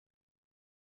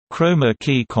Chroma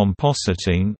key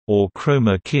compositing, or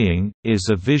chroma keying, is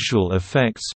a visual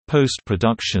effects,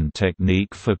 post-production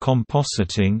technique for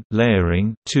compositing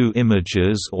layering two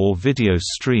images or video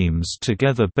streams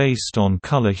together based on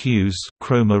color hues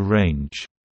chroma range.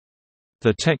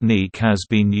 The technique has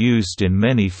been used in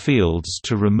many fields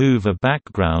to remove a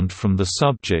background from the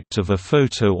subject of a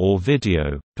photo or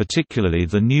video, particularly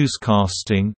the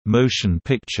newscasting, motion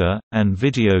picture, and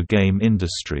video game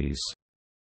industries.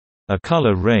 A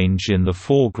color range in the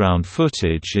foreground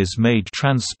footage is made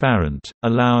transparent,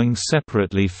 allowing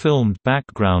separately filmed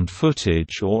background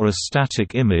footage or a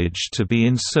static image to be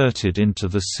inserted into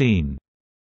the scene.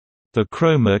 The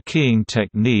chroma keying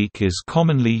technique is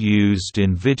commonly used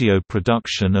in video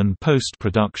production and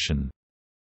post-production.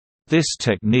 This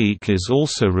technique is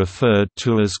also referred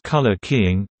to as color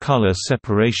keying, color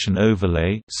separation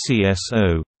overlay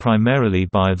 (CSO), primarily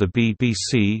by the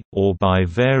BBC, or by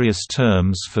various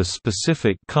terms for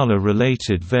specific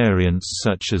color-related variants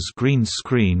such as green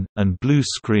screen and blue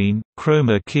screen.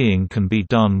 Chroma keying can be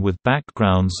done with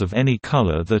backgrounds of any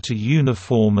color that are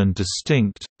uniform and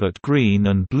distinct, but green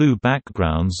and blue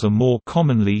backgrounds are more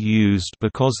commonly used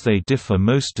because they differ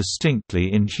most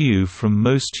distinctly in hue from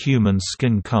most human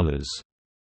skin colors.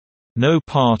 No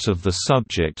part of the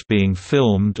subject being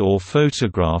filmed or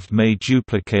photographed may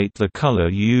duplicate the color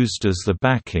used as the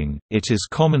backing. It is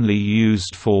commonly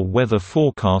used for weather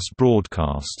forecast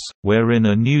broadcasts, wherein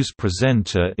a news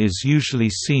presenter is usually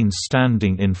seen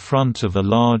standing in front of a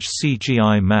large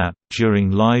CGI map during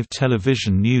live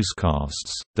television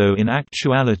newscasts, though in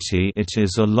actuality it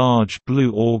is a large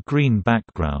blue or green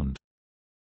background.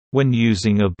 When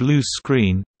using a blue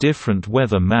screen, different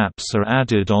weather maps are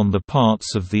added on the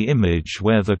parts of the image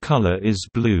where the color is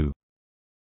blue.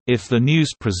 If the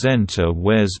news presenter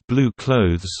wears blue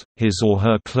clothes, his or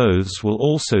her clothes will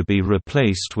also be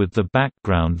replaced with the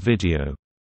background video.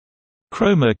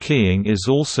 Chroma keying is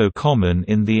also common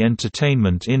in the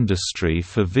entertainment industry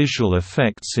for visual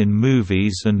effects in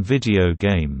movies and video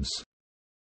games.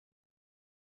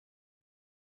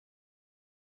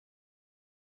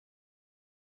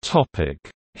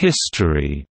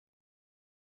 History.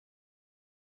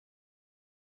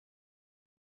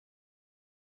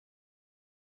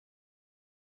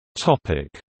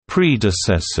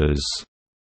 Predecessors.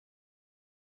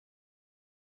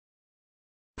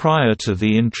 Prior to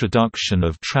the introduction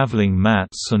of traveling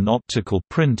mats and optical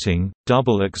printing,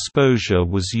 double exposure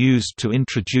was used to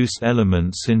introduce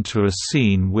elements into a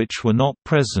scene which were not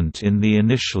present in the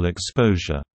initial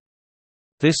exposure.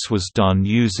 This was done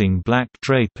using black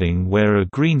draping where a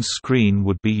green screen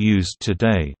would be used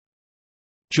today.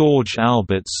 George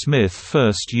Albert Smith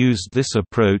first used this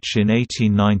approach in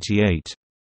 1898.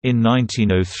 In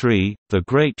 1903, the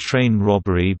Great Train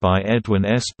Robbery by Edwin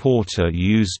S. Porter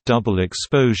used double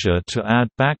exposure to add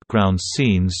background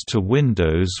scenes to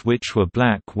windows which were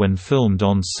black when filmed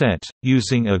on set,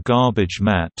 using a garbage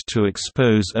mat to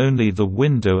expose only the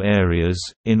window areas,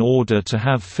 in order to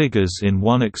have figures in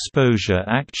one exposure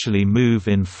actually move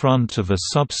in front of a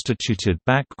substituted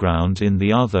background in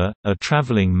the other. A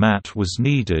traveling mat was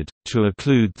needed, to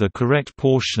occlude the correct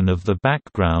portion of the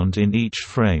background in each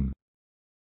frame.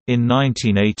 In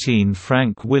 1918,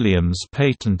 Frank Williams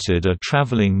patented a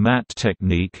traveling mat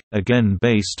technique, again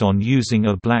based on using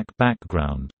a black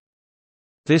background.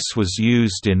 This was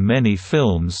used in many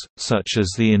films, such as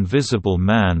The Invisible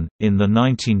Man. In the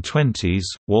 1920s,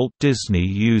 Walt Disney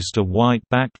used a white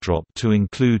backdrop to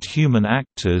include human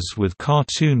actors with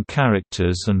cartoon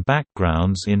characters and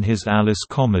backgrounds in his Alice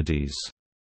comedies.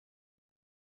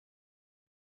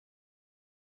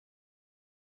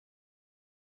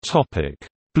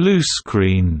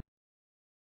 Bluescreen.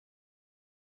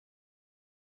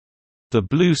 The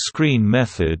blue-screen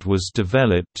method was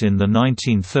developed in the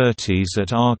 1930s at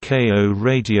RKO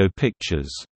Radio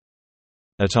Pictures.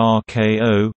 At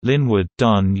RKO, Linwood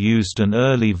Dunn used an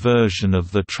early version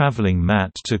of the traveling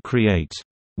mat to create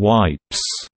wipes,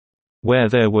 where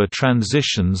there were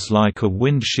transitions like a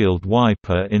windshield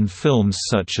wiper in films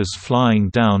such as Flying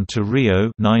Down to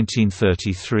Rio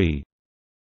 1933.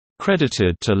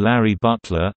 Credited to Larry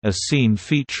Butler, a scene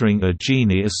featuring a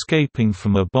genie escaping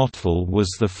from a bottle was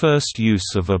the first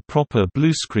use of a proper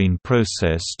bluescreen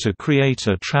process to create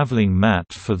a traveling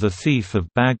mat for The Thief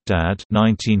of Baghdad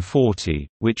 1940,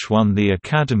 which won the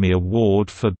Academy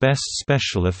Award for Best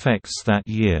Special Effects that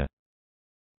year.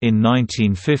 In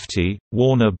 1950,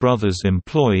 Warner Brothers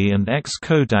employee and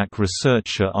ex-Kodak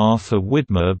researcher Arthur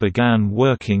Widmer began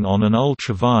working on an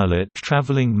ultraviolet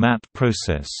traveling mat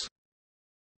process.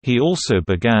 He also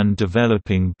began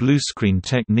developing bluescreen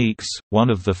techniques. One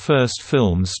of the first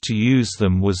films to use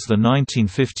them was the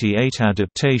 1958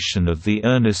 adaptation of the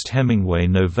Ernest Hemingway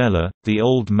novella, The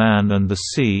Old Man and the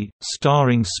Sea,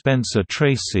 starring Spencer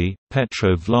Tracy.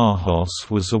 Petro Vlahos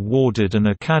was awarded an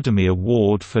Academy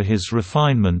Award for his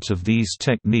refinement of these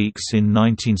techniques in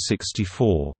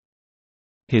 1964.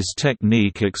 His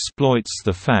technique exploits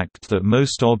the fact that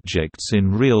most objects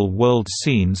in real-world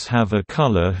scenes have a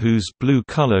color whose blue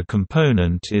color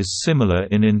component is similar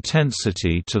in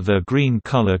intensity to their green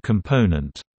color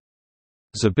component.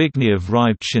 Zbigniew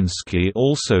Rybczynski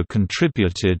also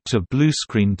contributed to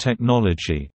bluescreen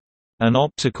technology. An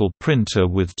optical printer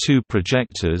with two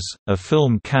projectors, a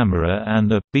film camera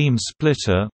and a beam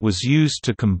splitter, was used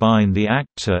to combine the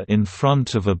actor in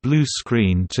front of a blue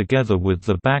screen together with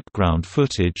the background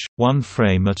footage, one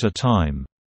frame at a time.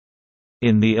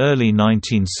 In the early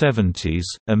 1970s,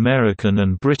 American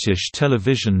and British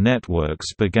television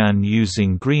networks began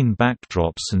using green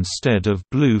backdrops instead of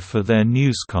blue for their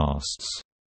newscasts.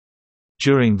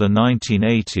 During the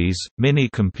 1980s,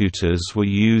 minicomputers were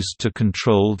used to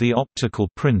control the optical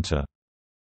printer.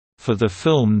 For the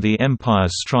film The Empire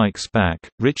Strikes Back,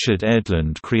 Richard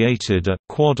Edlund created a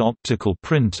quad optical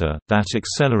printer that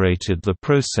accelerated the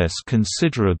process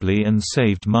considerably and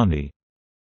saved money.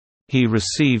 He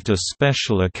received a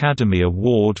special Academy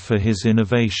Award for his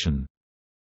innovation.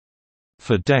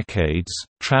 For decades,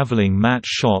 traveling matte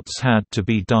shots had to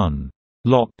be done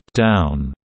locked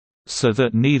down, so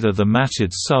that neither the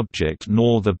matted subject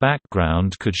nor the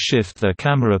background could shift their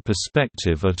camera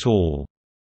perspective at all.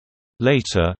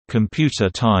 Later,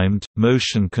 computer-timed,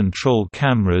 motion-control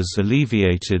cameras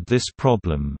alleviated this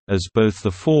problem, as both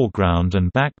the foreground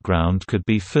and background could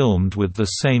be filmed with the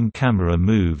same camera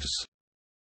moves.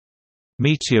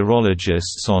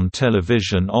 Meteorologists on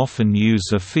television often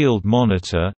use a field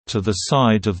monitor, to the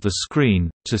side of the screen,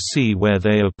 to see where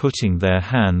they are putting their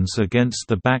hands against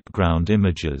the background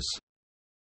images.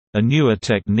 A newer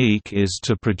technique is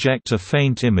to project a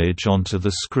faint image onto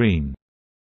the screen.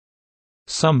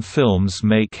 Some films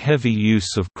make heavy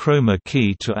use of chroma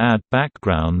key to add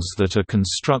backgrounds that are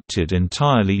constructed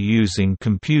entirely using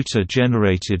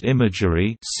computer-generated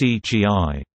imagery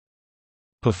 (CGI).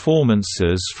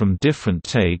 Performances from different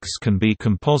takes can be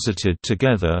composited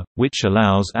together, which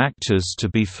allows actors to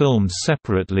be filmed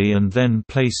separately and then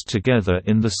placed together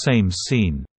in the same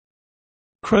scene.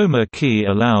 Chroma key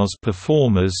allows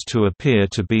performers to appear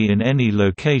to be in any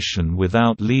location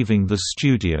without leaving the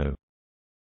studio.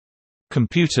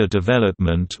 Computer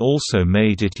development also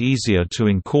made it easier to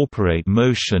incorporate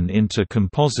motion into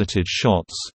composited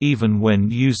shots, even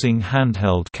when using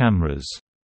handheld cameras.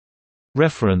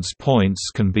 Reference points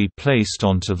can be placed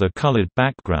onto the colored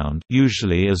background,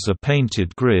 usually as a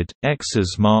painted grid,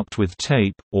 X's marked with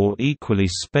tape, or equally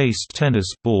spaced tennis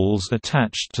balls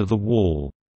attached to the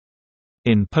wall.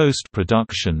 In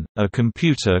post-production, a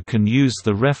computer can use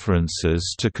the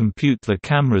references to compute the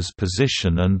camera's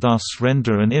position and thus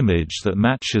render an image that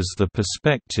matches the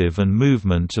perspective and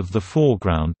movement of the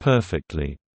foreground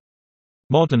perfectly.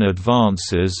 Modern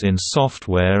advances in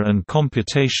software and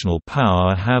computational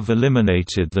power have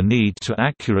eliminated the need to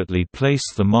accurately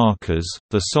place the markers.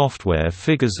 The software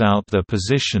figures out their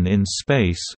position in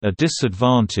space. A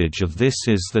disadvantage of this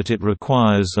is that it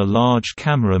requires a large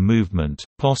camera movement,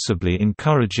 possibly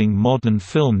encouraging modern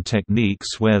film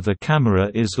techniques where the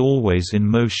camera is always in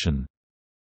motion.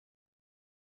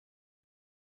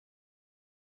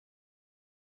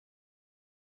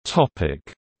 Topic: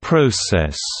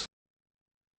 Process.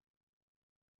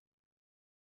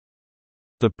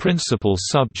 The principal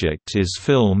subject is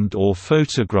filmed or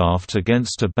photographed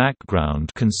against a background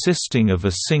consisting of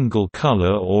a single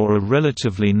color or a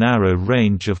relatively narrow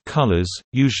range of colors,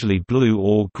 usually blue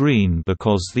or green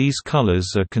because these colors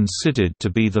are considered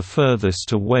to be the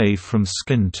furthest away from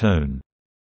skin tone.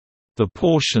 The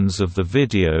portions of the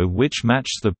video which match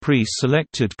the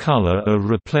pre-selected color are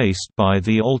replaced by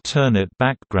the alternate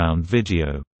background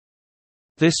video.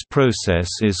 This process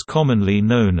is commonly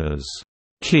known as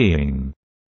keying.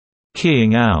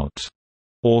 Keying out,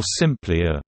 or simply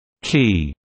a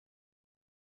key.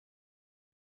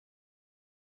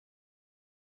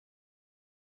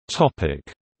 Topic: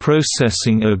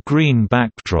 Processing a green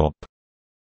backdrop.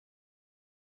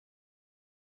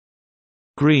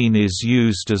 Green is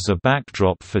used as a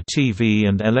backdrop for TV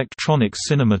and electronic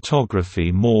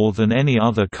cinematography more than any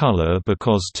other color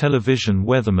because television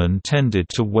weathermen tended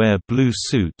to wear blue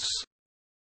suits.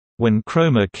 When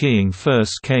chroma keying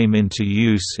first came into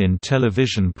use in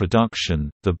television production,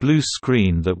 the blue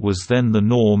screen that was then the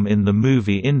norm in the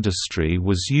movie industry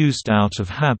was used out of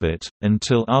habit,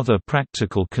 until other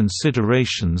practical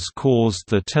considerations caused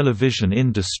the television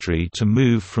industry to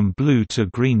move from blue to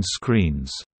green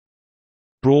screens.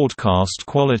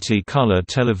 Broadcast-quality color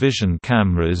television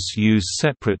cameras use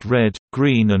separate red,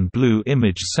 green and blue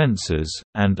image sensors,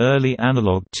 and early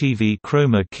analog TV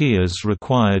chroma keyers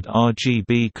required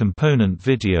RGB component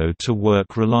video to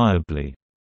work reliably.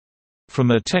 From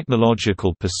a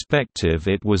technological perspective,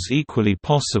 it was equally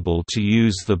possible to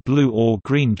use the blue or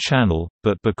green channel,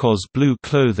 but because blue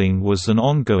clothing was an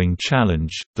ongoing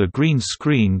challenge, the green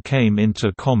screen came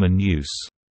into common use.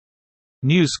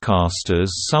 Newscasters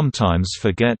sometimes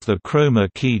forget the chroma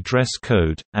key dress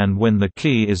code, and when the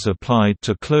key is applied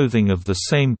to clothing of the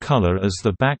same color as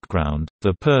the background,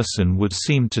 the person would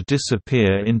seem to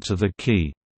disappear into the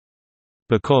key.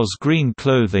 Because green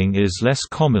clothing is less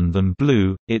common than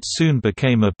blue, it soon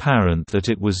became apparent that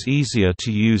it was easier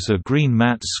to use a green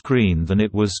matte screen than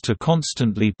it was to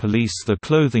constantly police the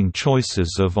clothing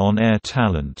choices of on-air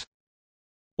talent.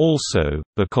 Also,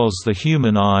 because the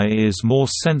human eye is more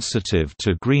sensitive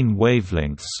to green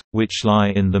wavelengths, which lie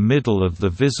in the middle of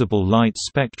the visible light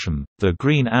spectrum, the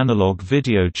green analog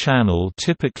video channel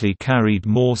typically carried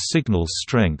more signal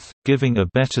strength, giving a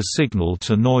better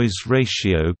signal-to-noise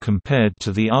ratio compared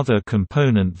to the other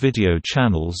component video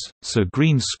channels, so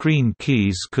green screen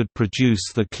keys could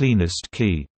produce the cleanest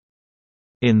key.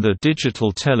 In the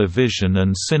digital television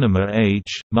and cinema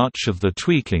age, much of the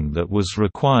tweaking that was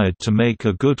required to make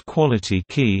a good quality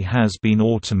key has been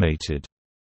automated.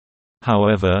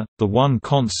 However, the one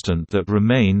constant that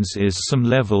remains is some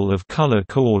level of color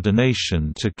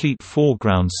coordination to keep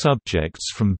foreground subjects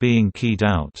from being keyed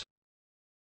out.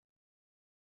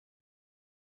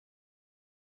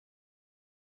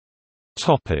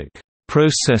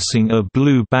 Processing a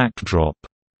blue backdrop.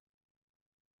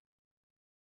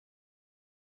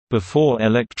 Before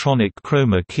electronic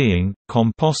chroma keying,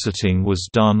 compositing was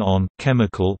done on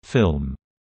chemical film.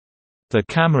 The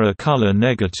camera color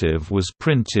negative was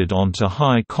printed onto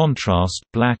high-contrast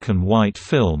black and white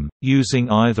film, using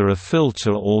either a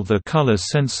filter or the color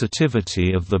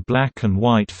sensitivity of the black and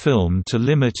white film to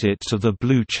limit it to the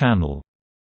blue channel.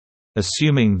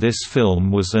 Assuming this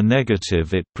film was a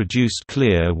negative, it produced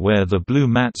clear where the blue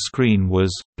matte screen was,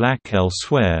 black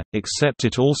elsewhere, except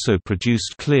it also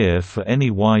produced clear for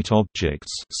any white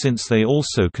objects since they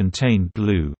also contained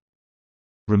blue.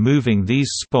 Removing these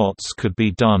spots could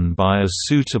be done by a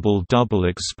suitable double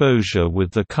exposure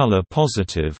with the color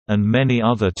positive, and many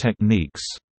other techniques.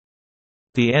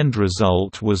 The end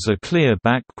result was a clear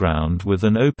background with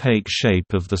an opaque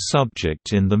shape of the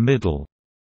subject in the middle.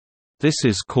 This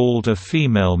is called a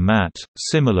female matte,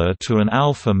 similar to an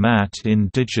alpha matte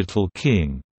in digital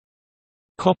keying.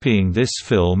 Copying this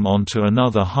film onto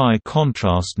another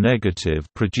high-contrast negative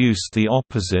produced the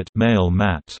opposite male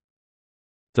matte.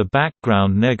 The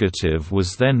background negative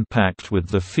was then packed with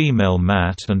the female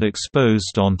matte and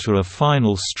exposed onto a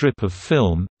final strip of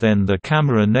film, then the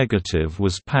camera negative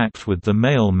was packed with the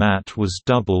male matte was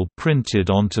double printed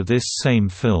onto this same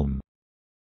film.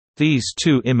 These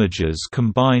two images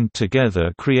combined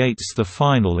together creates the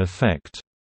final effect.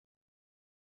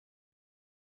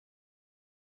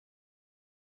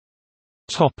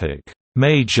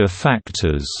 Major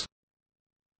factors.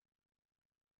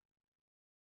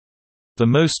 The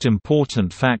most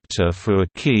important factor for a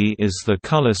key is the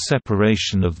color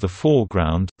separation of the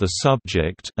foreground, the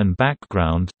subject, and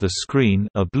background, the screen.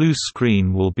 A blue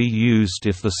screen will be used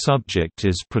if the subject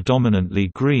is predominantly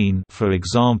green, for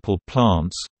example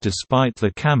plants, despite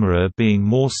the camera being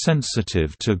more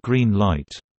sensitive to green light.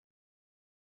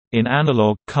 In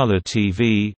analog color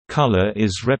TV, color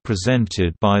is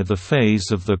represented by the phase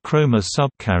of the chroma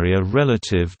subcarrier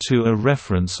relative to a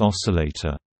reference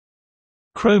oscillator.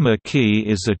 Chroma key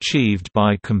is achieved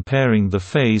by comparing the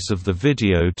phase of the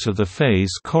video to the phase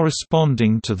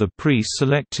corresponding to the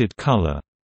pre-selected color.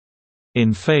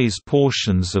 In-phase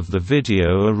portions of the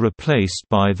video are replaced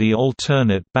by the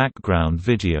alternate background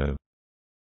video.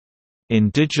 In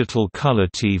digital color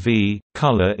TV,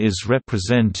 color is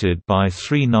represented by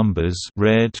three numbers: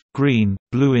 red, green,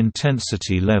 blue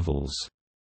intensity levels.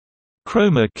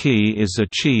 Chroma key is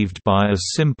achieved by a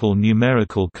simple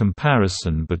numerical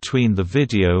comparison between the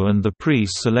video and the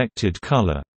pre-selected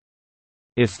color.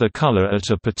 If the color at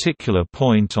a particular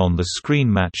point on the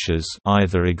screen matches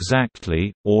either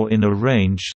exactly, or in a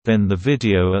range, then the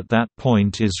video at that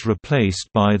point is replaced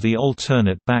by the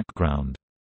alternate background.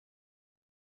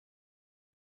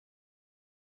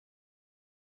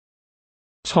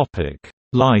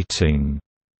 Lighting.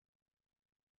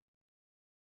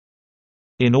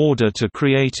 In order to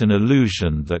create an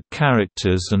illusion that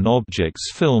characters and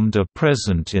objects filmed are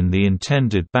present in the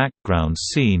intended background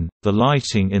scene, the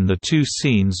lighting in the two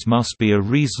scenes must be a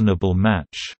reasonable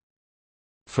match.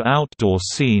 For outdoor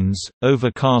scenes,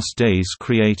 overcast days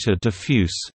create a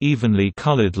diffuse, evenly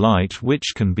colored light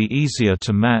which can be easier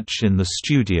to match in the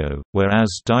studio,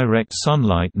 whereas direct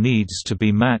sunlight needs to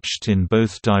be matched in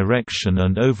both direction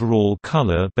and overall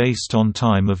color based on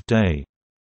time of day.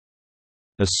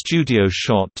 A studio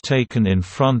shot taken in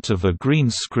front of a green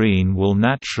screen will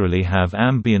naturally have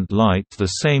ambient light the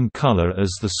same color as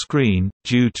the screen,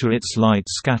 due to its light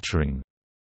scattering.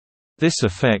 This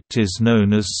effect is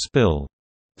known as spill.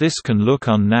 This can look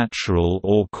unnatural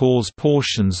or cause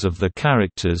portions of the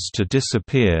characters to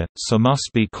disappear, so must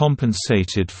be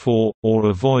compensated for, or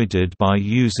avoided by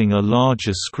using a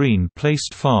larger screen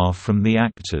placed far from the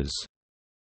actors.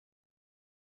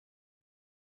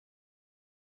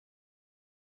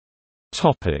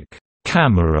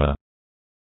 Camera.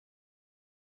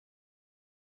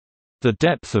 The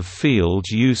depth of field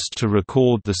used to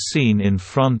record the scene in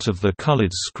front of the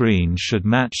colored screen should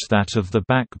match that of the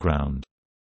background.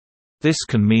 This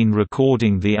can mean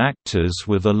recording the actors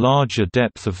with a larger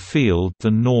depth of field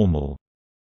than normal.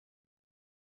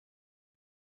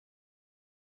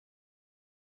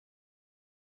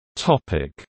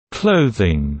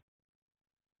 Clothing.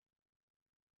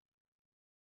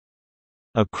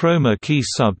 A chroma key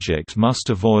subject must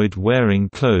avoid wearing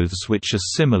clothes which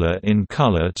are similar in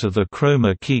color to the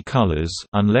chroma key colors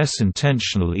unless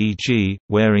intentional, e.g.,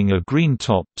 wearing a green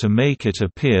top to make it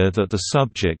appear that the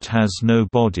subject has no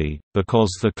body, because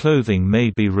the clothing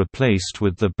may be replaced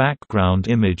with the background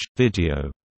image,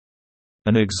 video.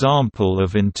 An example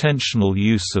of intentional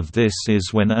use of this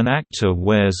is when an actor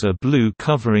wears a blue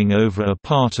covering over a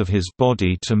part of his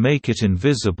body to make it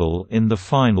invisible in the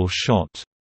final shot.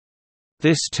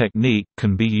 This technique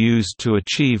can be used to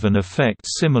achieve an effect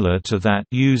similar to that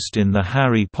used in the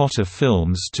Harry Potter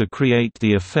films to create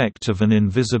the effect of an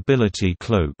invisibility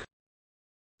cloak.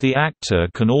 The actor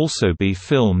can also be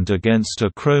filmed against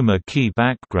a chroma key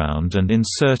background and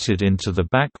inserted into the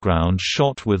background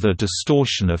shot with a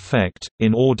distortion effect,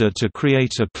 in order to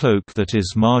create a cloak that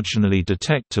is marginally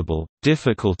detectable.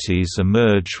 Difficulties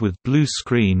emerge with blue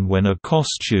screen when a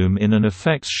costume in an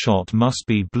effects shot must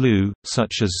be blue,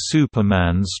 such as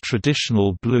Superman's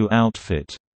traditional blue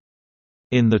outfit.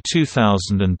 In the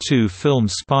 2002 film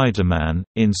Spider-Man,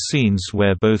 in scenes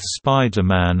where both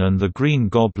Spider-Man and the Green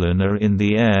Goblin are in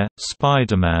the air,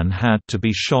 Spider-Man had to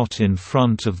be shot in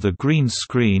front of the green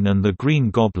screen and the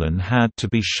Green Goblin had to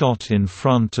be shot in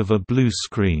front of a blue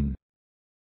screen.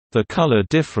 The color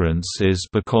difference is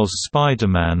because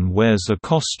Spider-Man wears a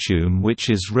costume which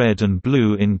is red and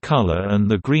blue in color and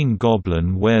the Green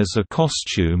Goblin wears a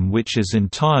costume which is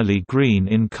entirely green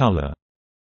in color.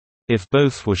 If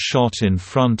both were shot in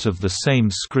front of the same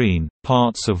screen,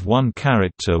 parts of one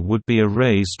character would be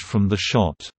erased from the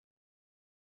shot.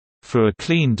 For a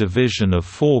clean division of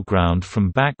foreground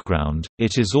from background,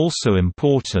 it is also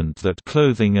important that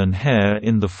clothing and hair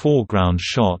in the foreground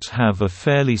shot have a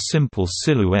fairly simple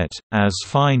silhouette, as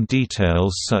fine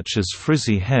details such as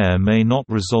frizzy hair may not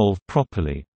resolve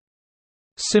properly.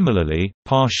 Similarly,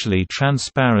 partially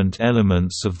transparent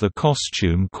elements of the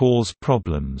costume cause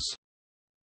problems.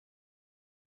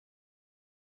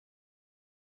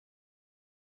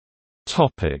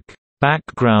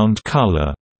 Background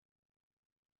color.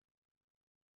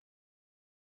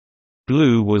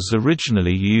 Blue was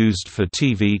originally used for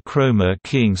TV chroma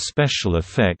keying special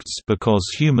effects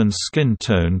because human skin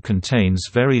tone contains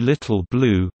very little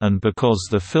blue, and because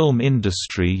the film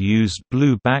industry used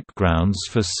blue backgrounds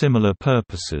for similar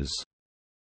purposes.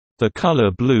 The color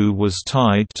blue was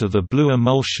tied to the blue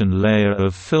emulsion layer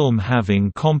of film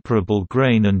having comparable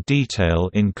grain and detail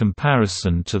in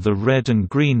comparison to the red and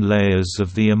green layers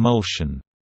of the emulsion.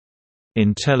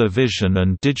 In television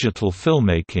and digital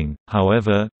filmmaking,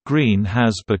 however, green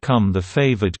has become the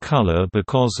favored color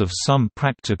because of some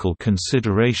practical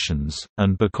considerations,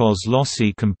 and because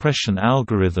lossy compression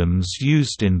algorithms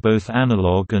used in both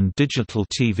analog and digital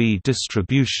TV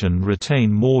distribution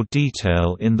retain more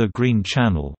detail in the green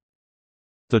channel.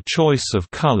 The choice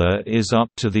of color is up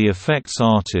to the effects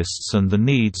artists and the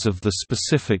needs of the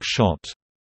specific shot.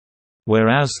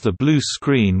 Whereas the blue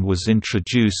screen was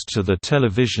introduced to the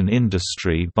television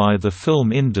industry by the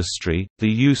film industry,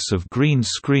 the use of green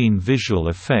screen visual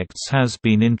effects has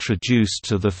been introduced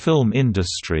to the film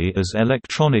industry as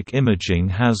electronic imaging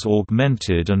has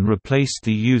augmented and replaced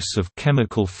the use of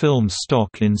chemical film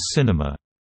stock in cinema.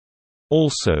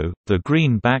 Also, the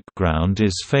green background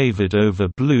is favored over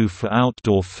blue for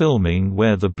outdoor filming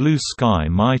where the blue sky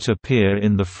might appear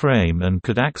in the frame and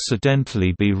could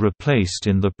accidentally be replaced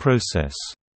in the process.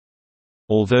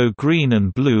 Although green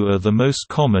and blue are the most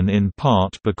common in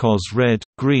part because red,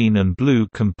 green and blue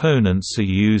components are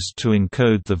used to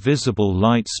encode the visible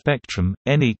light spectrum,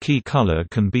 any key color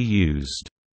can be used.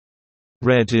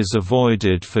 Red is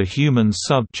avoided for human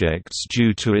subjects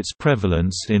due to its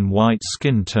prevalence in white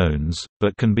skin tones,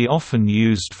 but can be often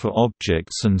used for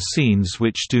objects and scenes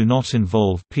which do not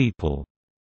involve people.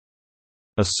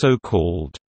 A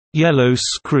so-called yellow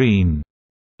screen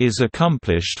is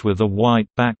accomplished with a white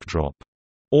backdrop.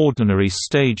 Ordinary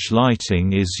stage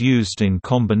lighting is used in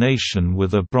combination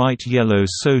with a bright yellow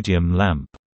sodium lamp.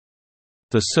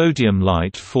 The sodium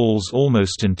light falls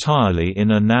almost entirely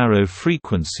in a narrow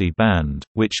frequency band,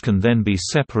 which can then be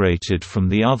separated from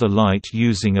the other light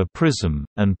using a prism,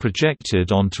 and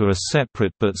projected onto a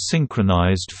separate but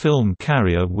synchronized film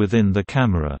carrier within the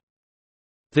camera.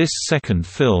 This second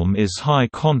film is high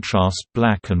contrast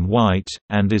black and white,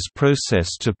 and is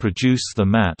processed to produce the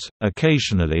matte.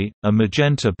 Occasionally, a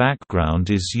magenta background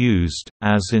is used,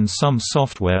 as in some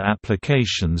software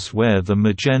applications where the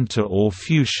magenta or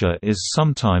fuchsia is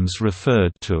sometimes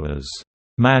referred to as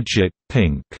magic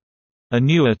pink. A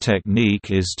newer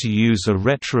technique is to use a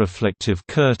retroreflective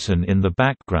curtain in the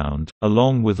background,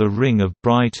 along with a ring of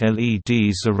bright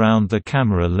LEDs around the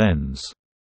camera lens.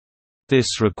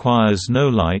 This requires no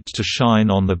light to shine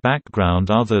on the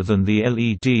background other than the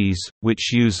LEDs,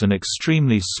 which use an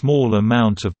extremely small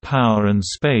amount of power and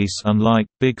space unlike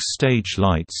big stage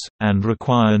lights, and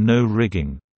require no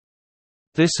rigging.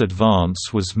 This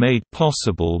advance was made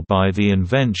possible by the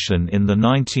invention in the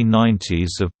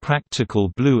 1990s of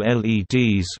practical blue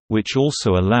LEDs, which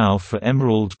also allow for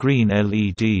emerald green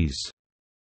LEDs.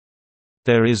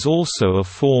 There is also a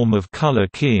form of color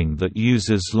keying that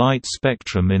uses light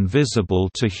spectrum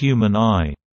invisible to human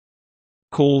eye.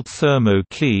 Called thermo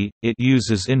key, it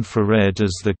uses infrared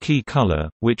as the key color,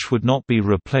 which would not be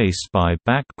replaced by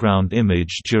background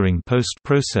image during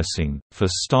post-processing. For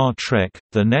Star Trek: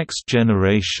 The Next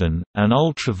Generation, an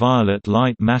ultraviolet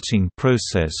light matting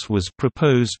process was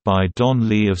proposed by Don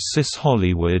Lee of CIS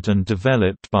Hollywood and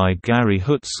developed by Gary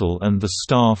Hutzel and the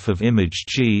staff of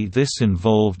Image-G. This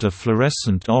involved a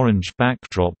fluorescent orange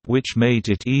backdrop which made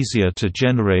it easier to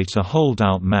generate a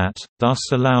holdout matte,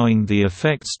 thus allowing the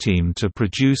effects team to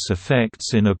produce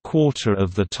effects in a quarter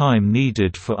of the time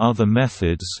needed for other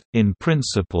methods. In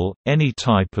principle, any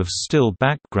type of still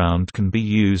background can be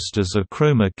used as a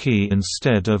chroma key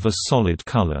instead of a solid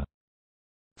color.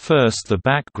 First, the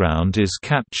background is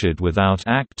captured without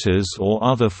actors or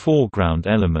other foreground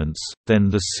elements, then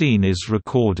the scene is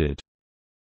recorded.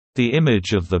 The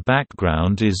image of the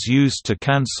background is used to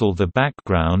cancel the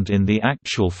background in the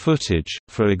actual footage.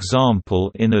 For example,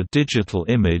 in a digital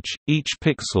image, each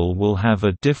pixel will have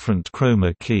a different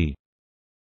chroma key.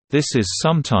 This is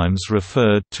sometimes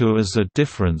referred to as a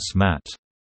difference matte.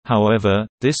 However,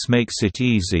 this makes it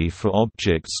easy for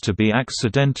objects to be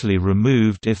accidentally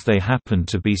removed if they happen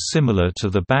to be similar to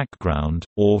the background,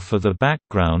 or for the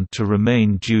background to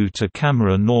remain due to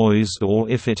camera noise or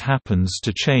if it happens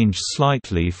to change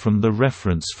slightly from the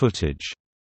reference footage.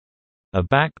 A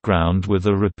background with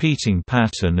a repeating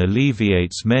pattern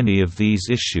alleviates many of these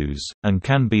issues, and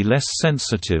can be less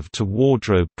sensitive to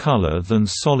wardrobe color than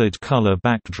solid color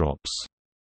backdrops.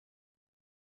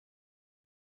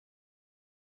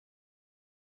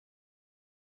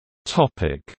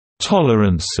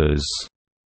 Tolerances.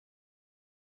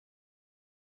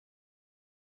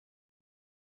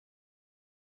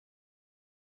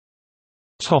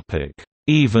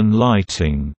 Even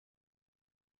lighting.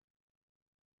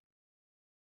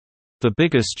 The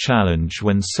biggest challenge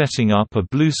when setting up a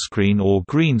bluescreen or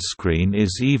green screen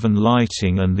is even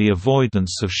lighting and the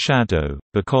avoidance of shadow,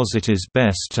 because it is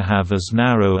best to have as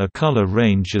narrow a color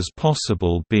range as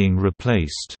possible being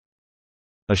replaced.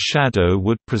 A shadow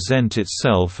would present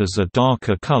itself as a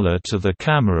darker color to the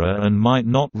camera and might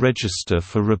not register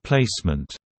for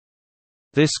replacement.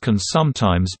 This can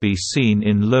sometimes be seen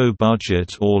in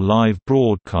low-budget or live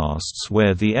broadcasts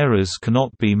where the errors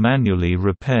cannot be manually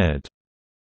repaired.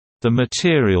 The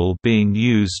material being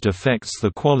used affects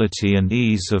the quality and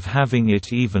ease of having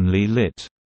it evenly lit.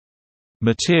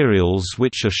 Materials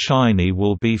which are shiny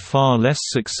will be far less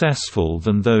successful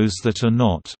than those that are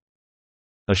not.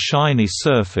 A shiny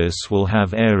surface will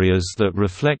have areas that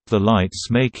reflect the lights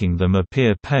making them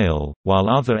appear pale, while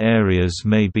other areas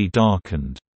may be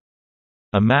darkened.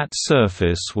 A matte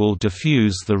surface will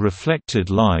diffuse the reflected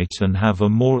light and have a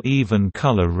more even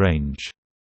color range.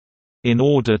 In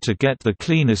order to get the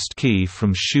cleanest key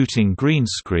from shooting green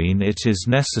screen, it is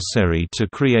necessary to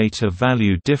create a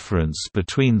value difference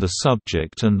between the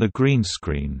subject and the green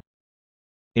screen.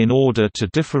 In order to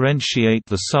differentiate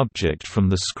the subject from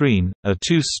the screen, a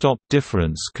two-stop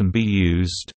difference can be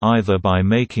used, either by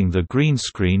making the green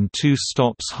screen 2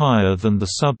 stops higher than the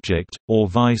subject, or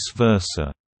vice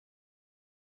versa.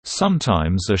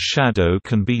 Sometimes a shadow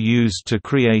can be used to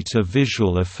create a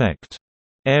visual effect.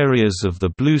 Areas of the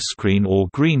blue screen or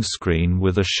green screen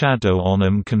with a shadow on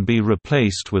them can be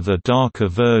replaced with a darker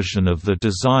version of the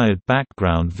desired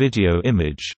background video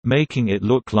image, making it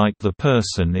look like the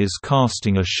person is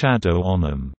casting a shadow on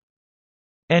them.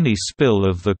 Any spill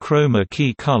of the chroma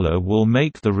key color will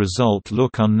make the result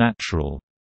look unnatural.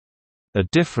 A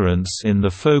difference in the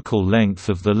focal length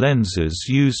of the lenses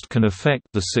used can affect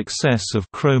the success of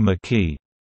chroma key.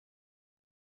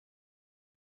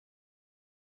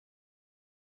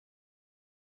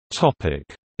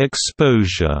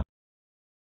 Exposure.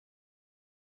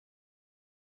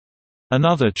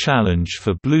 Another challenge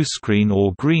for bluescreen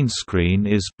or green screen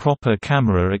is proper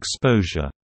camera exposure.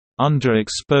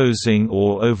 Underexposing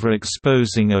or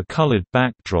overexposing a colored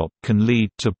backdrop can lead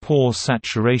to poor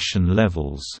saturation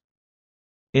levels.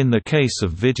 In the case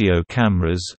of video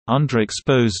cameras,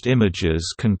 underexposed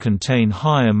images can contain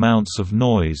high amounts of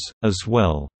noise, as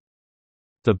well.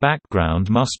 The background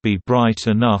must be bright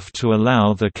enough to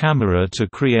allow the camera to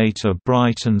create a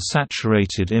bright and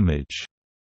saturated image.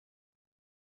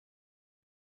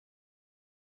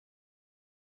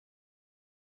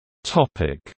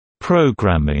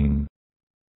 Programming.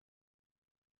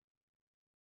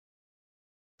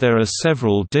 There are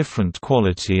several different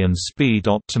quality and speed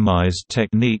optimized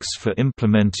techniques for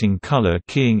implementing color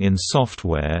keying in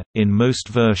software. In most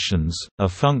versions, a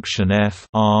function f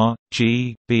r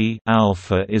g b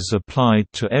alpha is applied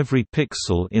to every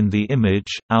pixel in the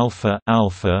image. Alpha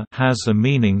has a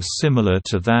meaning similar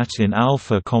to that in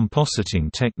alpha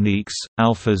compositing techniques.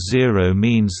 Alpha 0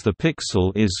 means the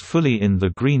pixel is fully in the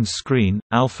green screen,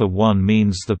 alpha 1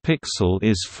 means the pixel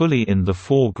is fully in the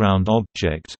foreground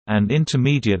object, and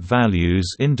intermediate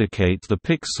values indicate the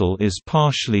pixel is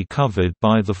partially covered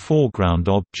by the foreground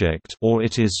object or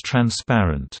it is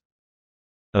transparent.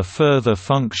 A further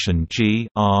function g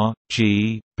r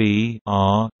g b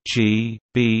r g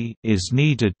b is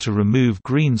needed to remove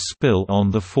green spill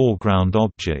on the foreground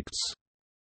objects.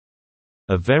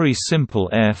 A very simple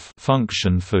f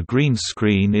function for green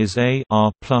screen is a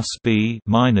r plus b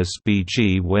minus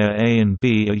bg, where a and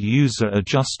b are user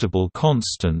adjustable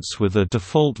constants with a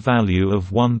default value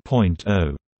of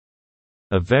 1.0.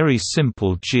 A very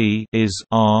simple g is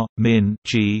r min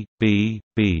g b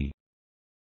b.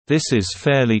 This is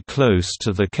fairly close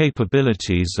to the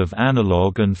capabilities of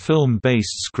analog and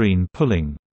film-based screen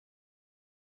pulling.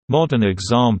 Modern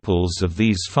examples of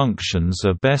these functions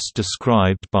are best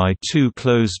described by two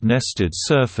closed nested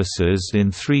surfaces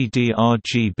in 3D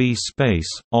RGB space,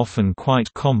 often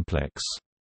quite complex.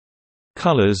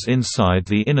 Colors inside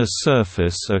the inner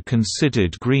surface are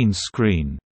considered green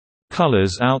screen.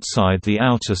 Colors outside the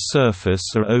outer surface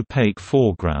are opaque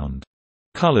foreground.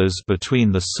 Colors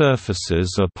between the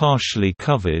surfaces are partially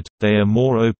covered, they are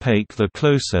more opaque the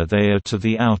closer they are to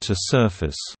the outer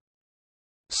surface.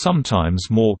 Sometimes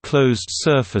more closed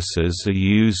surfaces are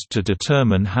used to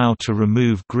determine how to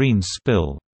remove green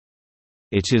spill.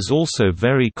 It is also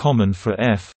very common for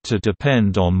f to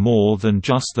depend on more than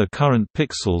just the current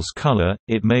pixel's color.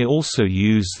 It may also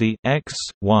use the x,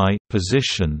 y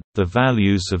position, the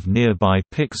values of nearby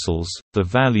pixels, the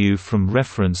value from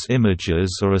reference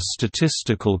images or a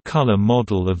statistical color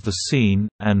model of the scene,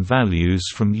 and values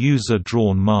from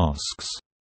user-drawn masks.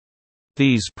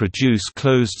 These produce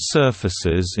closed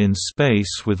surfaces in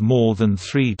space with more than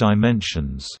 3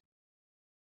 dimensions.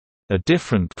 A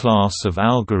different class of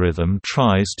algorithm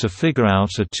tries to figure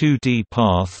out a 2D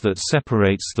path that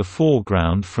separates the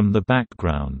foreground from the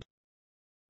background.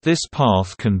 This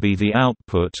path can be the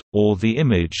output, or the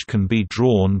image can be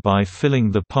drawn by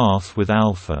filling the path with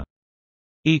alpha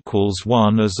 =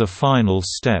 1 as a final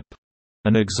step.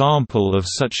 An example of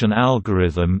such an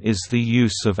algorithm is the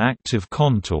use of active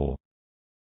contour.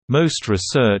 Most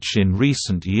research in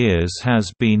recent years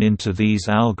has been into these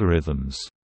algorithms.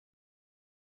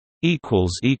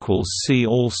 See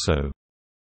also